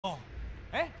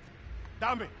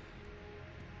Dame.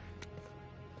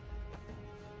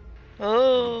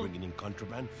 Oh. Bringing in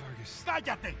contraband? Vargas.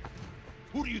 ¡Cállate!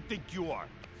 Who do you think you are?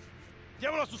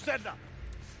 Llévalo a su celda.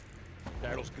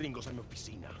 Trae a los gringos a mi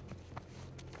oficina.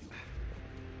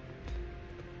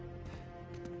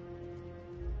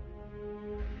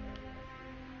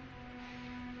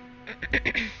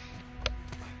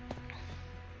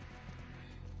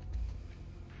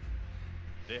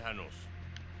 Déjanos.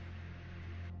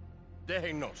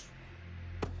 Déjennos.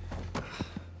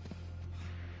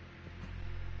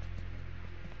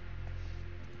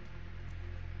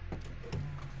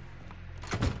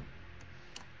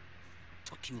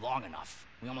 Took you long enough.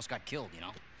 We almost got killed, you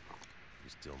know? You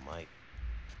still might.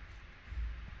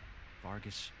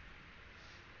 Vargas?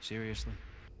 Seriously?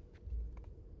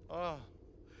 Oh,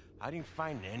 I didn't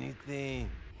find anything.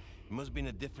 It must be in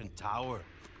a different tower.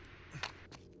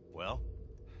 Well?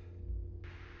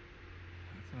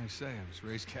 What can I say? I was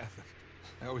raised Catholic.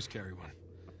 I always carry one.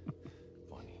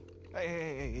 Funny.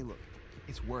 Hey, look.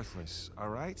 It's worthless, all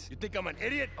right? You think I'm an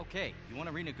idiot? Okay, you want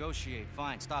to renegotiate,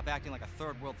 fine. Stop acting like a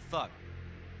third world thug.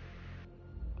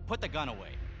 Put the gun away.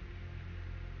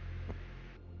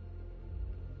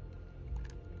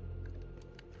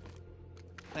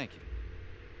 Thank you.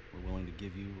 We're willing to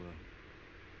give you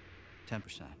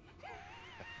 10%.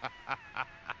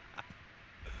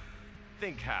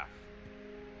 Think half.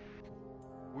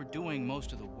 We're doing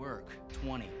most of the work,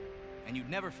 20. And you'd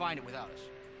never find it without us.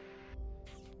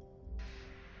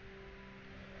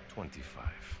 25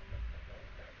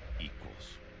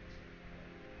 equals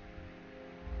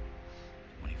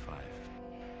 25.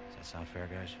 Does that sound fair,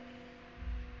 guys?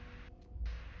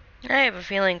 I have a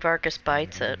feeling Vargas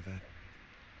bites it.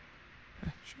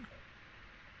 Yeah, sure.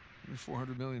 Maybe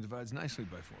 400 million divides nicely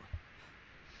by 4.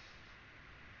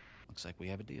 Looks like we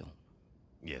have a deal.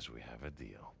 Yes, we have a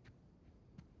deal.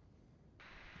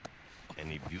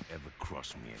 And if you ever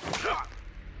cross me again...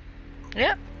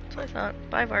 Yep, that's what I thought.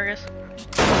 Bye, Vargas.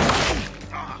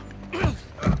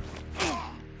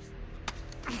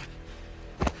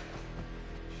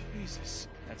 Jesus.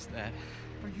 That's that.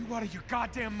 Are you out of your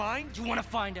goddamn mind? You want to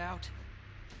find out?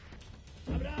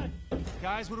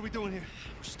 Guys, what are we doing here?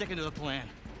 We're sticking to the plan.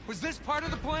 Was this part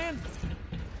of the plan?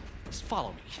 Just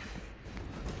follow me.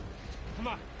 Come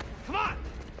on. Come on!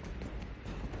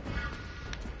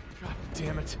 God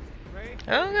damn it. Ray,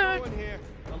 Oh, God. go in here.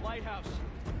 The lighthouse.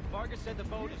 Vargas said the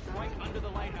boat is right under the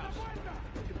lighthouse.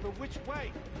 But which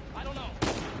way? I don't know.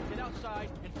 Get outside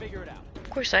and figure it out. Of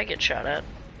course I get shot at.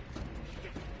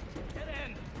 Get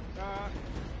in.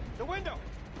 The window.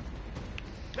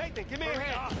 Nathan, give me a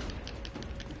hand.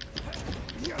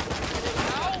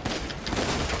 Ow!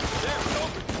 There, it's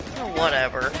open. Or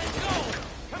whatever. Let's go.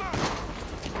 Come on.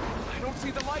 I don't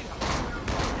see the lighthouse.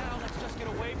 Now let's just get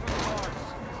away from the cars.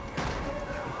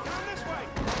 Down this way.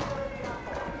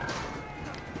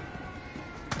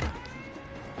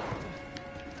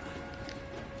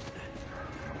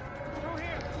 Through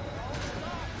here.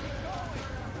 Keep going.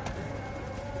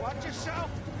 Watch yourself.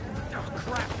 Oh,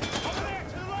 crap. Over there,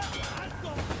 to the left. Let's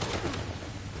go.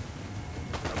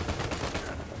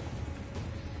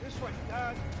 This way.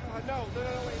 No,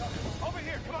 wait. Over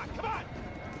here. Come on, come on.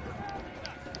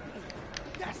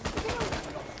 Yes.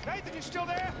 Nathan, you still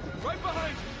there? Right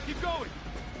behind you. Keep going.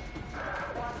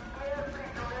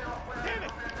 Damn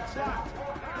it. It's locked.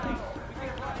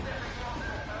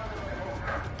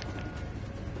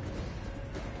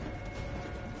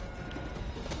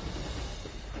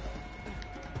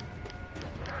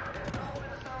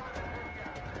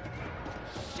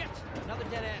 Shit. Another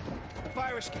dead end.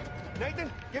 Fire escape.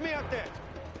 Nathan, get me out there.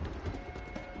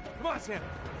 Come on, Sam.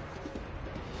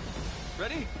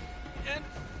 Ready? And...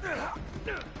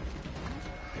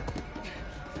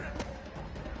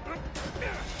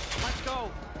 Let's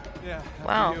go. Yeah, after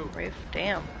Wow, you. Rafe,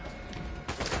 damn.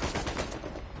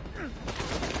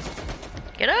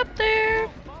 Get up there!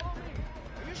 Follow me.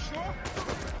 Are you sure?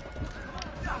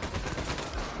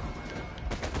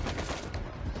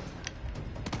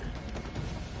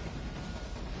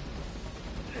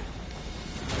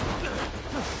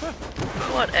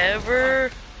 Whatever.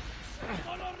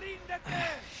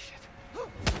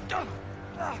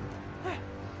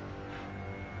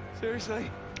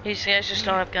 Seriously? These guys just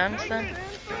don't have guns then?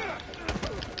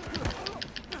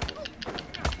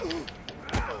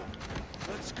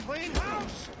 Let's clean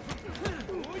house.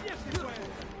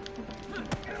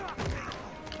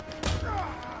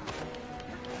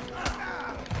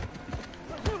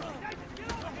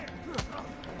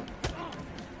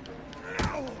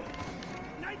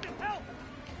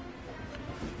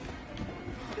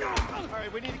 All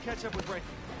right, we need to catch up with Ray.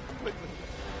 Quickly.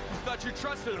 I thought you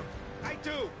trusted him. I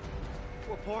do.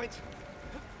 4 points.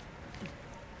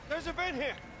 There's a vent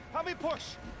here. Help me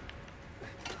push.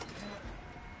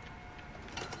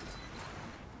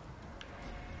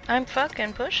 I'm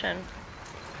fucking pushing.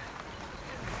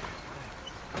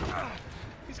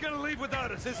 He's gonna leave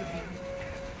without us, isn't he?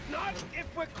 Not if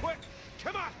we're quick.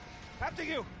 Come on. After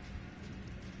you.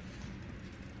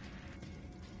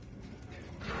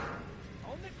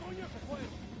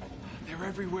 They're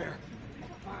everywhere.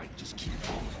 Fine, just keep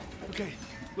going. Okay,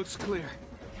 looks clear.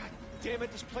 God damn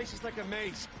it, this place is like a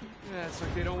maze. Yeah, it's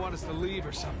like they don't want us to leave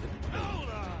or something.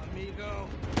 Hola, amigo.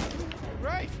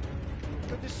 Right.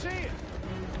 Good to see you.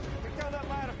 Get down that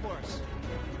ladder for us.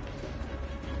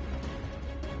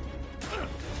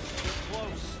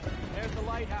 Close. There's the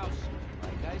lighthouse.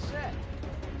 Like I said,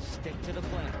 stick to the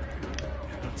plan.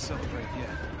 Don't celebrate yet.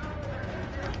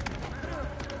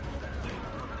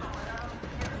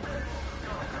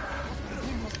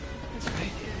 It's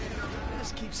me.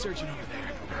 Just keep searching over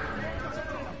there.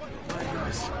 Find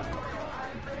us.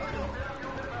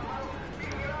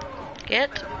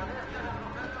 Get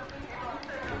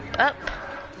up.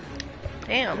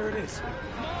 Damn. There it is.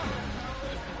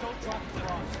 Don't drop the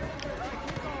cross.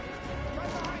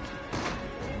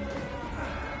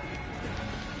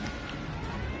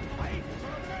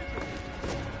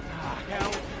 Now,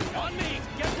 on me.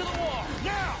 Get to the wall.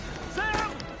 Now!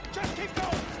 Sam! Just keep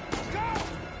going. Go!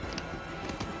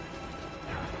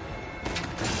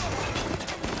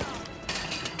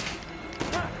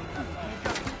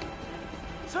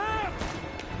 Sam!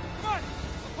 Come on! I'll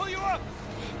pull you up!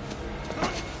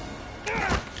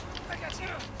 I got you!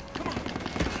 Come on!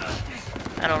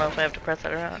 I don't know if I have to press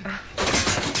it or not.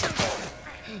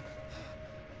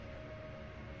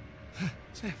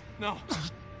 Sam, no.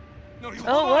 No, you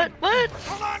Oh, hold what? on. What?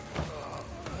 Hold on!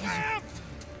 Sam!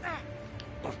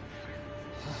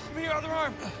 Give me your other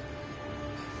arm.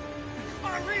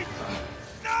 Come on, reach!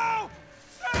 No!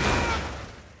 Sam!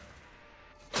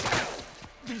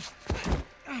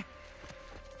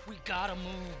 We gotta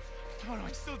move. Oh, no,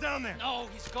 he's still down there. No,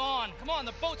 he's gone. Come on,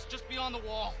 the boat's just beyond the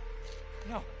wall.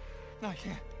 No, I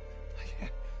can't.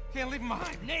 Can't leave him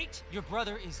behind. Nate, your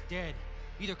brother is dead.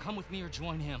 Either come with me or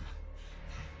join him.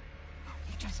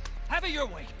 Just have it your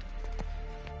way.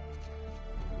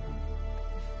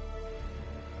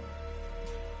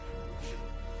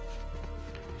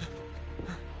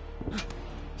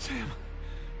 Sam.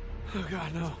 Oh,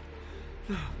 God, no.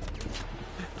 No.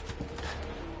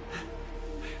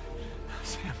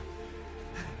 Sam.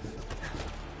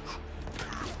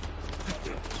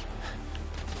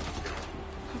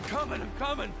 I'm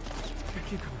coming. I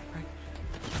keep going, right?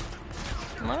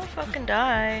 I'm gonna fucking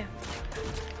die.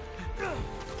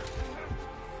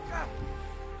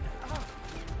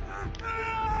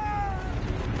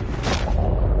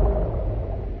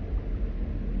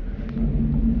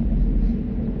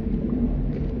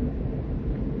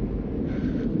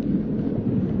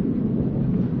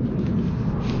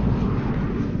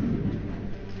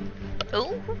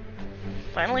 Oh,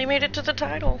 finally made it to the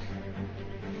title.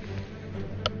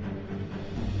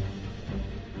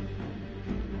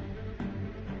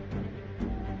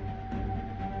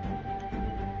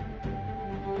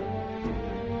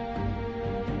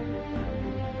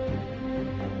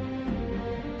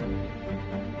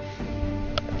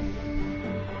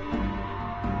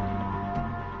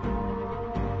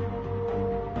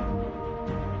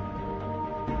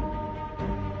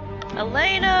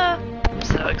 Elena! I'm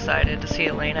so excited to see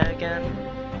Elena again.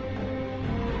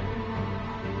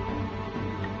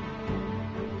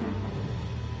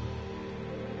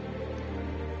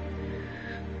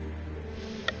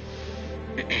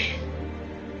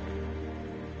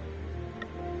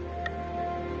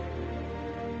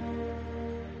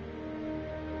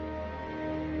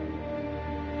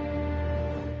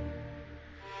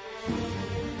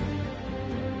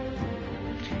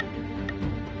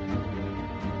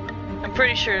 I'm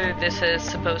pretty sure this is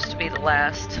supposed to be the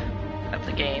last of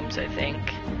the games, I think.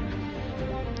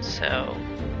 So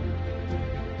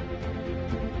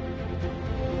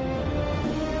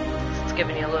it's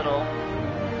giving you a little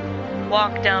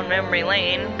walk down memory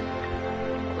lane.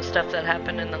 All the stuff that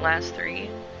happened in the last three.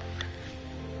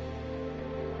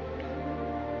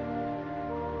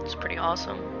 It's pretty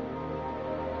awesome.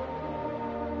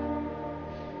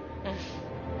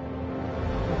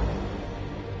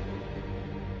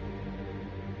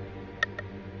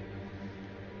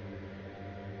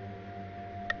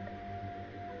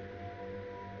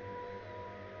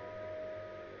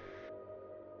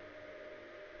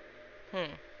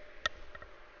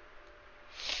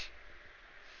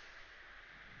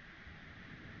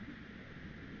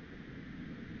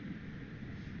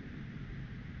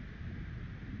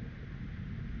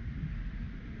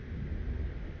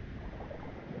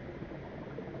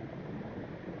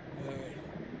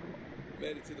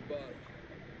 Made it to the bottom.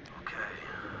 Okay.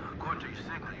 According to your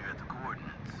signal, you're at the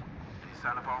coordinates. Any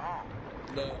sign of our haul?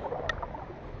 No.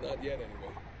 Not yet,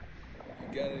 anyway.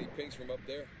 You got any pings from up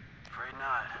there? Afraid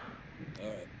not. All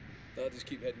right. I'll just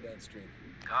keep heading downstream.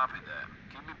 Copy that.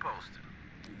 Keep me posted.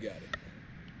 You got it.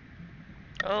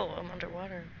 Oh, I'm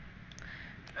underwater.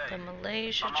 Hey, The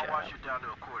Malaysia I might job. wash you down to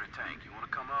a quarter tank. You want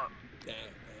to come up? Nah,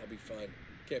 I'll be fine.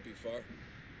 Can't be far.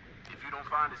 If you don't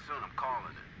find it soon, I'm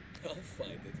calling it. I'll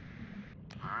find it.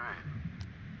 All right.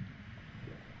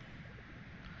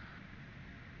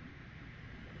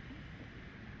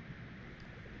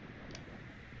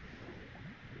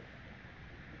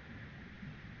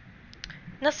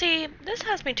 Now see, this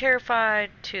has me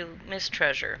terrified to miss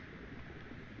treasure.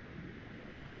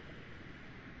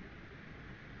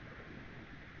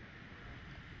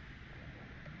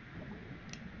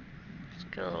 Let's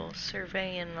get a little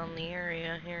surveying on the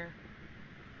area here.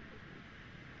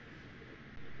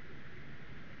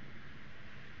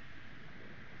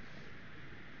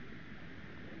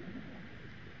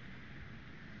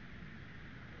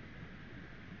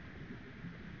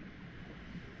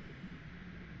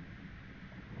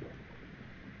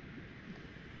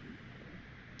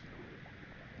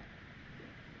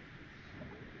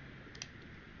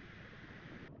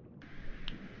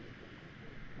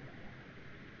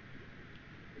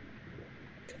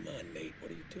 Come on, Nate.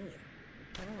 What are you doing?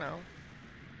 I don't know.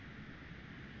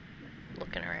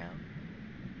 Looking around.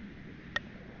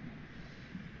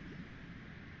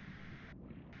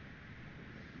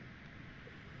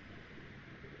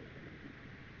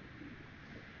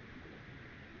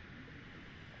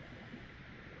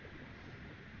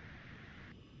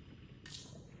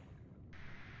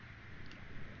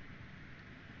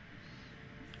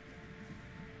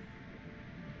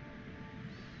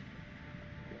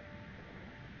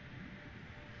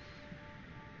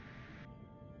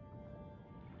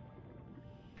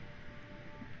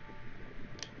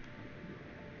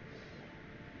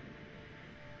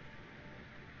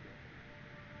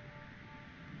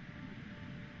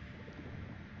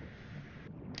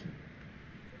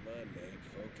 Come on, Nate.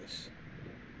 Focus.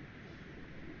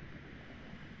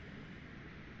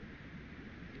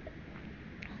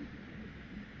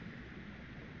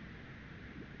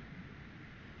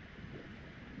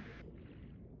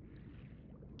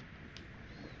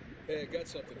 Hey, I got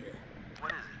something here.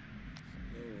 What is it?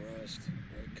 No rust,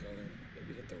 right color.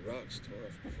 Maybe hit the rocks, tore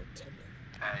off before tumbling.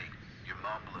 Hey, you're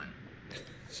mumbling.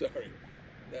 Sorry.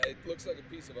 It looks like a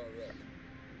piece of our wreck.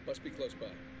 Must be close by.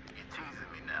 You're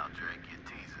teasing me now, Drake. You're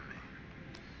teasing me.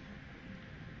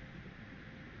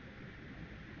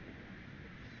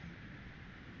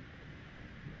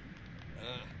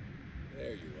 Ah,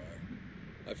 there you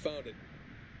are. I found it.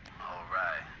 All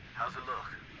right. How's it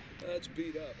look? It's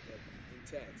beat up, but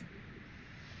intact.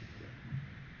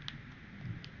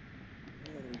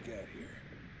 What do we got here?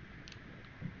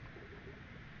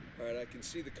 All right, I can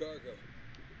see the cargo.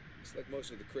 Looks like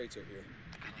most of the crates are here.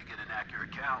 Can you get an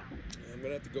accurate count? I'm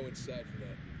gonna have to go inside for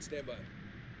that. Stand by.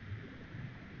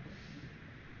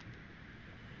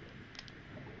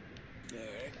 All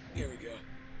right, here we go.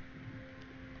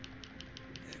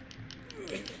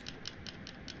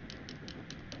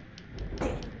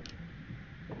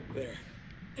 There.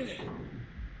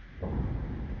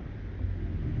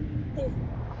 Whoa.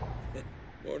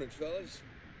 Morning, fellas.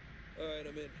 All right,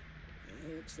 I'm in.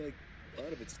 Looks like a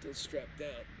lot of it's still strapped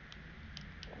down.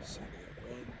 So we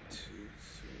got 1, 2,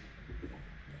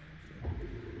 3.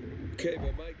 Okay,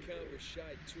 by my count, we're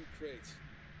shy 2 crates.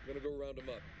 I'm gonna go round them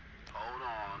up. Hold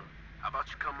on. How about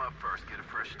you come up first, get a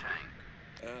fresh tank?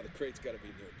 The crate's gotta be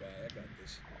nearby. I got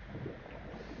this.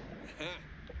 Ha!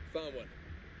 Found one.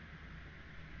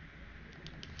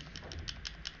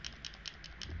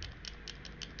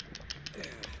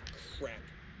 Crap.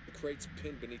 The crate's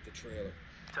pinned beneath the trailer.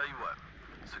 Tell you what,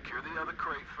 secure the other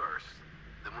crate first,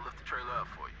 then we'll lift the trailer up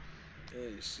for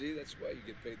you. You see, that's why you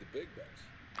get paid the big bucks.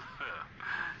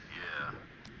 Yeah.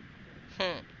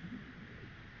 Ha!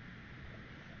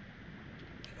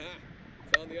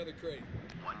 Found the other crate.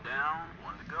 One down,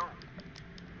 one to go.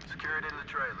 Secure it in the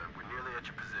trailer. We're nearly at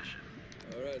your position.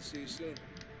 All right, see you soon.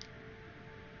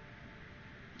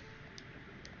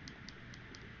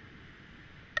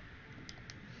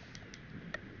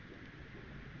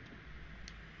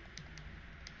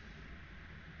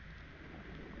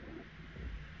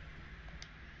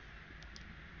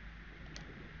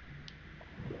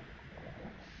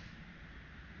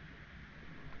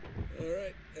 All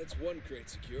right, that's one crate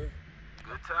secure.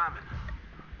 Good timing.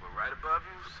 We're right above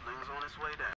you. Sling's on its way down.